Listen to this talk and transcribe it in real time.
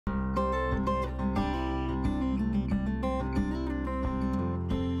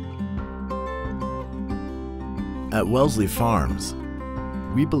At Wellsley Farms,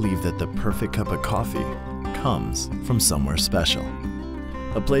 we believe that the perfect cup of coffee comes from somewhere special.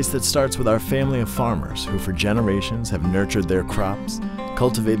 A place that starts with our family of farmers who for generations have nurtured their crops,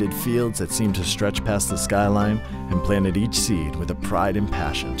 cultivated fields that seem to stretch past the skyline, and planted each seed with a pride and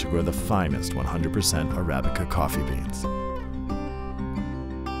passion to grow the finest 100% Arabica coffee beans.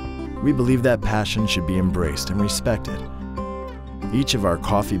 We believe that passion should be embraced and respected. Each of our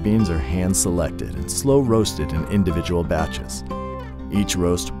coffee beans are hand-selected and slow-roasted in individual batches. Each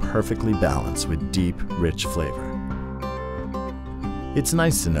roast perfectly balanced with deep, rich flavor. It's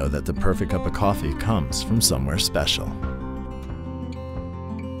nice to know that the perfect cup of coffee comes from somewhere special.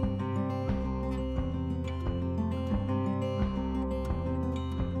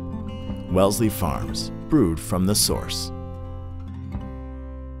 Wellsley Farms, brewed from the source.